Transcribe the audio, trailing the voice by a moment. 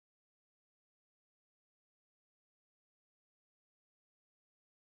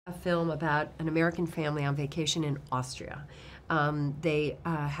film about an American family on vacation in Austria. They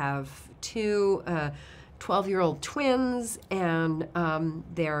have two 12-year-old twins, and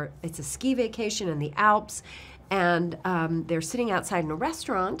it's a ski vacation in the Alps, and they're sitting outside in a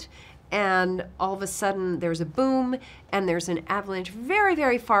restaurant, and all of a sudden there's a boom, and there's an avalanche very,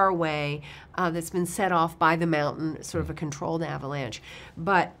 very far away that's been set off by the mountain, sort of a controlled avalanche.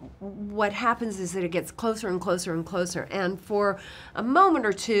 But what happens is that it gets closer and closer and closer, and for a moment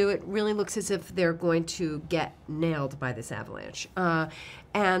or two it really looks as if they're going to get nailed by this avalanche.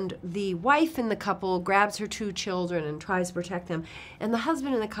 And the wife in the couple grabs her two children and tries to protect them, and the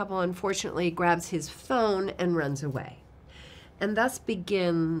husband in the couple unfortunately grabs his phone and runs away. And thus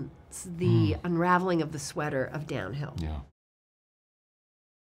begins the unraveling of the sweater of Downhill. Yeah.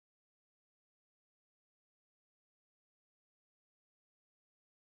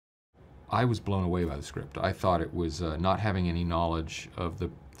 I was blown away by the script. I thought it was, not having any knowledge of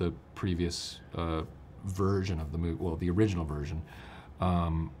the previous version of the movie, well, the original version,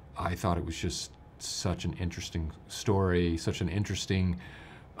 I thought it was just such an interesting story, such an interesting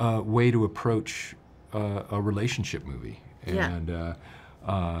way to approach a relationship movie. And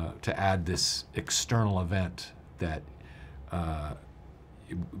to add this external event that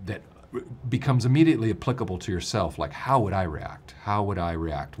that becomes immediately applicable to yourself. Like, how would I react? How would I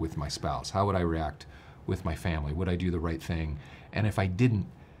react with my spouse? How would I react with my family? Would I do the right thing? And if I didn't,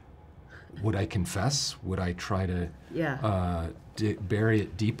 would I confess? Would I try to bury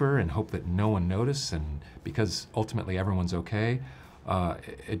it deeper and hope that no one noticed? And because ultimately everyone's okay,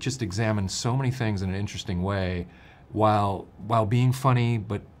 it just examined so many things in an interesting way, while being funny,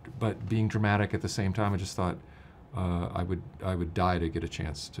 but being dramatic at the same time. I just thought I would die to get a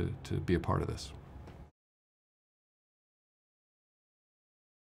chance to be a part of this.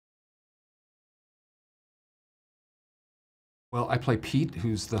 Well, I play Pete,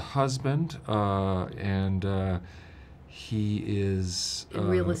 who's the husband, and he is in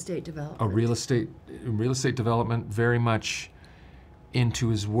real estate development. Real estate development, very much into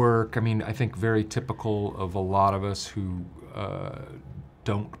his work. I mean, I think very typical of a lot of us who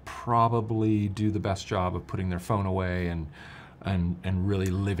don't probably do the best job of putting their phone away and really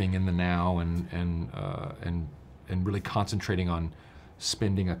living in the now and really concentrating on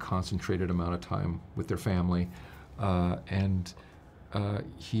spending a concentrated amount of time with their family.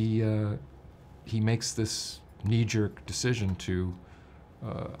 He makes this knee-jerk decision to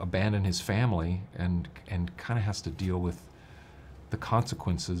abandon his family and kind of has to deal with the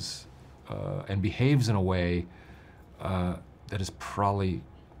consequences and behaves in a way that is probably,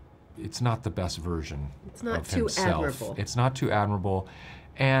 it's not the best version of himself. It's not too admirable. It's not too admirable.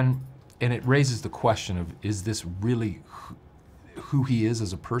 And it raises the question of, is this really who he is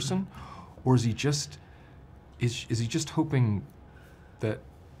as a person? Or is he just, is he just hoping that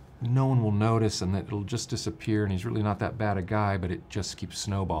no one will notice and that it'll just disappear and he's really not that bad a guy, but it just keeps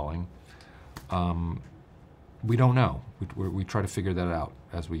snowballing? We don't know. We try to figure that out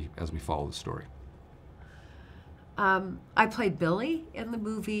as we follow the story. I played Billie in the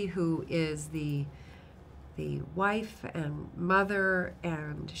movie, who is the wife and mother,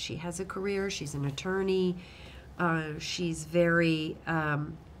 and she has a career. She's an attorney. She's very, I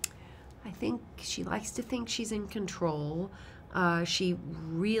think she likes to think she's in control. She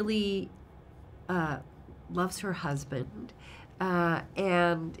really loves her husband.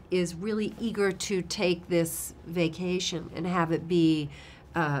 And is really eager to take this vacation and have it be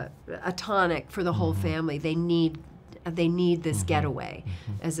a tonic for the whole family. They need this getaway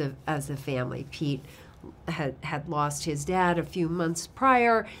as a family. Pete had lost his dad a few months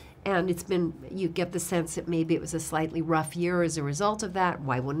prior, and it's been, you get the sense that maybe it was a slightly rough year as a result of that.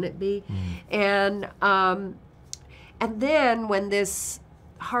 Why wouldn't it be? And then when this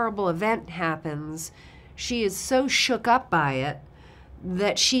horrible event happens, she is so shook up by it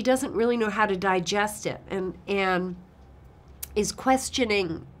that she doesn't really know how to digest it, and is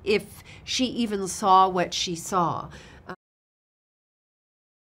questioning if she even saw what she saw.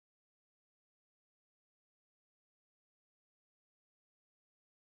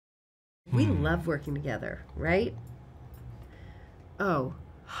 We love working together, right? Oh,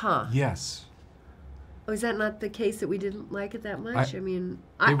 huh. Yes. Oh, is that not the case, that we didn't like it that much? I mean,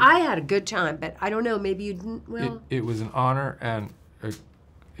 I had a good time, but I don't know, maybe you didn't. Well, it was an honor, and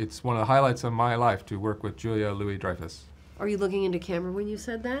it's one of the highlights of my life to work with Julia Louis-Dreyfus. Are you looking into camera when you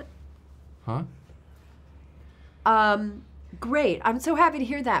said that? Huh? Great. I'm so happy to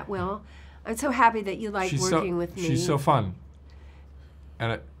hear that, Will. I'm so happy that you like working with me. She's so fun.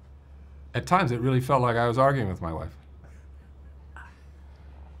 And at times it really felt like I was arguing with my wife.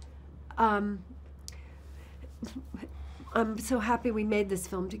 I'm so happy we made this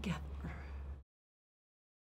film together.